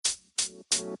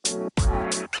Yay!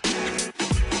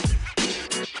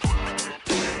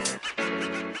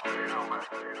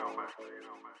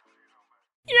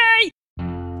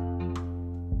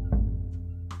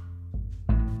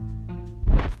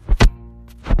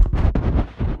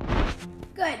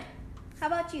 Good. How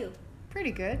about you?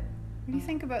 Pretty good. What do you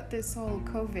think about this whole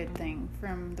COVID thing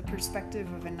from the perspective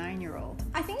of a 9-year-old?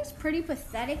 I think it's pretty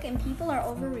pathetic and people are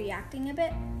overreacting a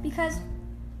bit because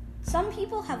some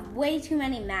people have way too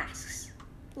many masks.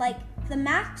 Like, the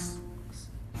masks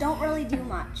don't really do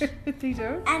much. They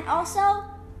don't? And also,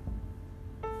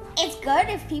 it's good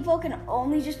if people can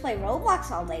only just play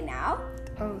Roblox all day now.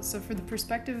 Oh, so for the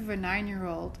perspective of a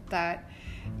 9-year-old, that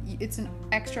it's an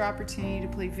extra opportunity to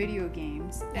play video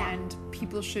games and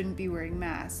people shouldn't be wearing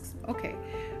masks. Okay,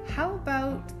 how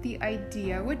about the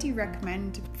idea, what do you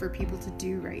recommend for people to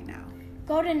do right now?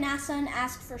 Go to NASA and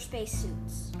ask for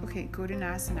spacesuits. Okay, go to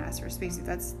NASA and ask for a spacesuit.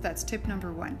 That's tip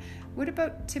number 1. What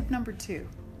about tip number 2?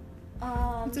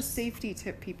 What's a safety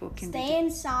tip people can do? Stay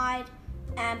inside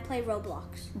and play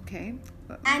Roblox. Okay.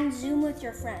 And Zoom with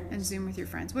your friends. And Zoom with your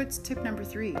friends. What's tip number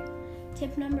 3?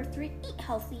 Tip number 3, eat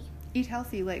healthy. Eat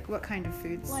healthy, like what kind of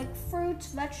foods? Like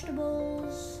fruits,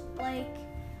 vegetables, like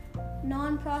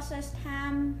non-processed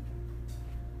ham.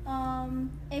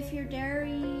 If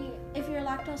you're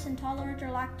lactose intolerant or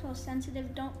lactose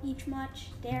sensitive, don't eat much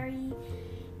dairy.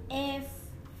 If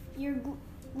you're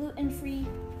gluten-free,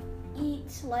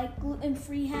 eat like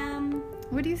gluten-free ham.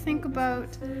 What do you think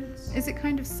about, is it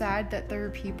kind of sad that there are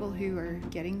people who are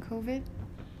getting COVID?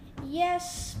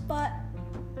 Yes, but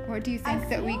what do you think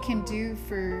that we can do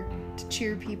to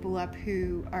cheer people up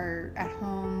who are at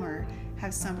home or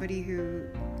have somebody who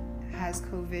has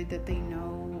COVID that they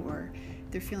know, or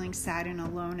they're feeling sad and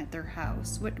alone at their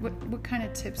house? What kind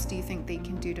of tips do you think they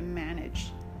can do to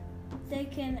manage? They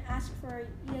can ask a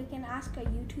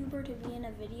YouTuber to be in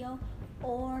a video,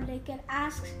 or they can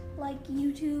ask like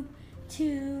YouTube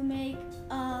to make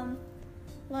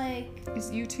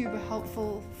Is YouTube a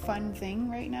helpful, fun thing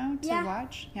right now to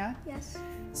watch? Yeah? Yes.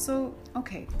 So,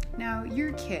 okay, now you're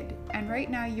a kid, and right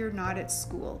now you're not at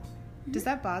school. Does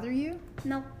that bother you?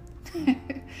 No.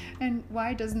 And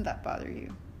why doesn't that bother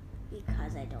you?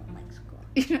 Because I don't like school.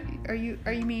 Are you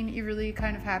really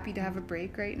kind of happy to have a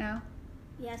break right now?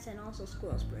 Yes, and also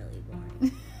school is really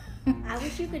boring. I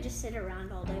wish you could just sit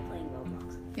around all day playing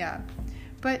Roblox. Yeah,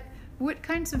 but what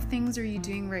kinds of things are you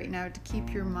doing right now to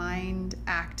keep your mind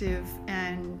active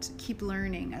and keep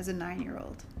learning as a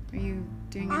 9-year-old? Are you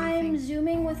doing anything? I'm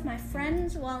Zooming with my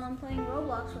friends while I'm playing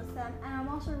Roblox with them, and I'm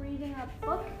also reading a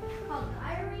book called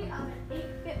Diary of an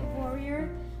 8-Bit Warrior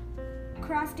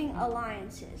Crafting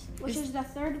Alliances, which is the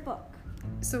 3rd book.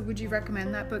 So would you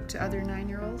recommend that book to other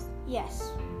 9-year-olds?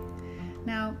 Yes.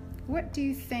 Now, what do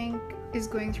you think is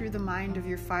going through the mind of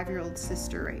your 5-year-old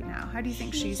sister right now? How do you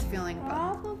think she's feeling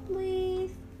about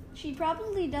it? She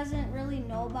probably doesn't really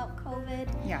know about COVID.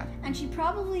 Yeah. And she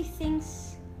probably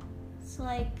thinks it's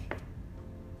like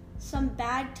some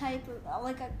bad type of,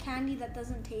 like a candy that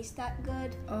doesn't taste that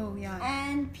good. Oh, yeah.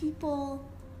 And people,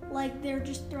 like, they're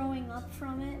just throwing up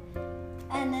from it.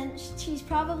 And then she's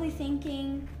probably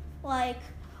thinking, like,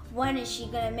 when is she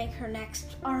going to make her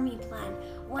next army plan?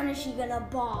 When is she going to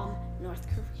bomb North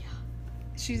Korea?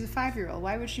 She's a 5-year-old.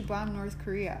 Why would she bomb North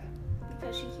Korea?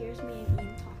 Because she hears me and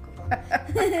Ian talk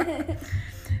a lot.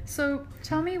 So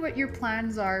tell me what your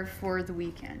plans are for the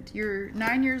weekend. You're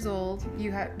 9 years old.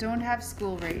 You don't have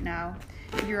school right now.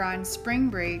 You're on spring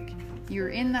break. You're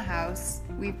in the house.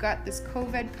 We've got this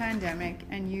COVID pandemic,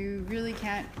 and you really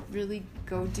can't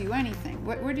go do anything.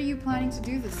 What are you planning to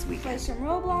do this weekend? Play some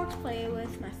Roblox, play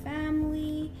with my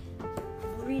family,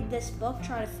 read this book,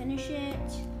 try to finish it,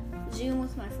 Zoom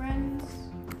with my friends.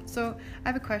 So I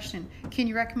have a question. Can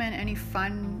you recommend any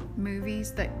fun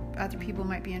movies that other people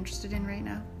might be interested in right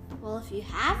now? Well, if you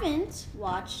haven't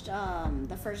watched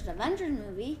the first Avengers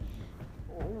movie,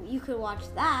 you could watch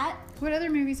that. What other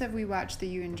movies have we watched that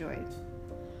you enjoyed?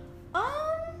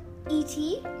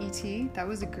 E.T. E.T., that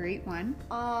was a great one.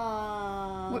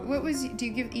 Do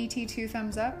you give E.T. 2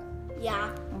 thumbs up?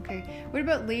 Yeah. Okay. What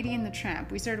about Lady and the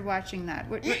Tramp? We started watching that.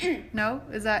 No?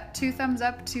 Is that 2 thumbs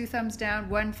up, 2 thumbs down,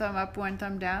 1 thumb up, 1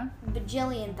 thumb down?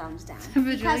 Bajillion thumbs down.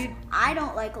 Because I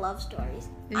don't like love stories.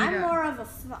 I'm more of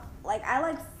I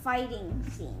like fighting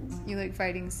scenes. You like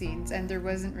fighting scenes, and there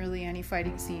wasn't really any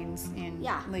fighting scenes in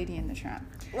Lady and the Tramp.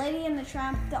 Lady and the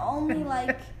Tramp, the only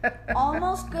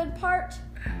almost good part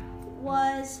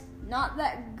was not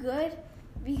that good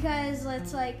because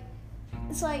it's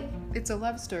a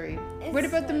love story. What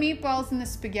about the meatballs and the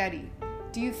spaghetti?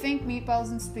 Do you think meatballs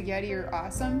and spaghetti are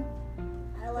awesome?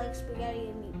 I like spaghetti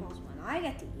and meatballs when I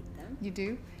get to eat them. You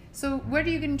do? So what are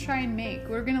you going to try and make?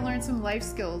 We're going to learn some life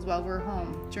skills while we're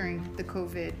home during the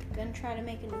COVID. Gonna try to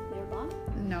make a nuclear bomb?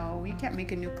 No, you can't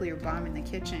make a nuclear bomb in the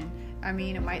kitchen. I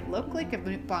mean, it might look like a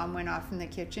bomb went off in the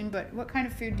kitchen, but what kind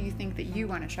of food do you think that you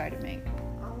want to try to make?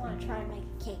 I want to try to make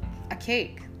a cake. A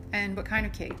cake? And what kind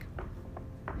of cake?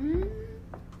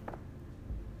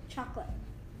 Chocolate.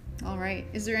 All right.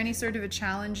 Is there any sort of a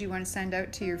challenge you want to send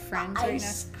out to your friends right now?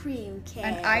 Ice cream cake.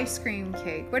 An ice cream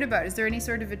cake. What about? Is there any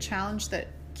sort of a challenge that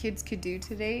kids could do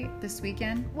today, this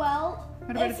weekend? Well,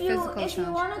 What about if a you physical if you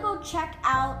challenge? want to go check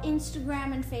out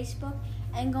Instagram and Facebook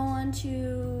and go on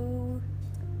to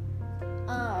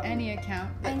Any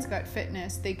account that's got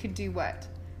fitness, they could do what?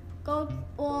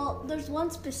 there's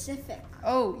one specific.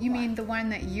 Oh, you mean the one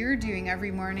that you're doing every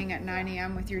morning at 9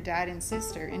 a.m. with your dad and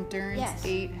sister, Endurance Yes.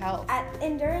 8 Health. At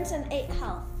Endurance and 8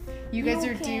 Health. You guys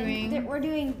are doing... We're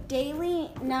doing daily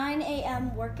 9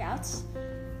 a.m. workouts,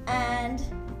 and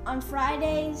on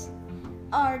Fridays,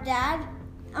 our dad,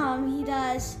 he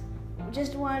does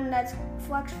just one that's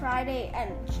Flex Friday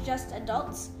and just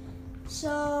adults.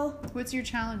 So What's your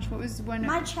challenge? What was one?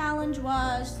 my challenge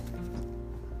was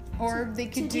Or they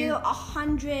to could do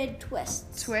 100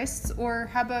 twists. twists, or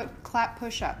how about clap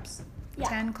push-ups? Yeah.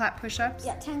 10 clap push-ups?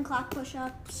 Yeah, 10 clap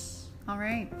push-ups, All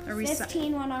right. Are we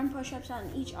 15 one-arm push-ups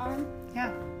on each arm.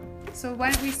 Yeah. So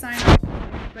why don't we sign off?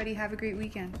 Everybody have a great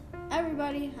weekend.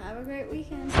 Everybody, have a great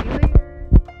weekend. See you later.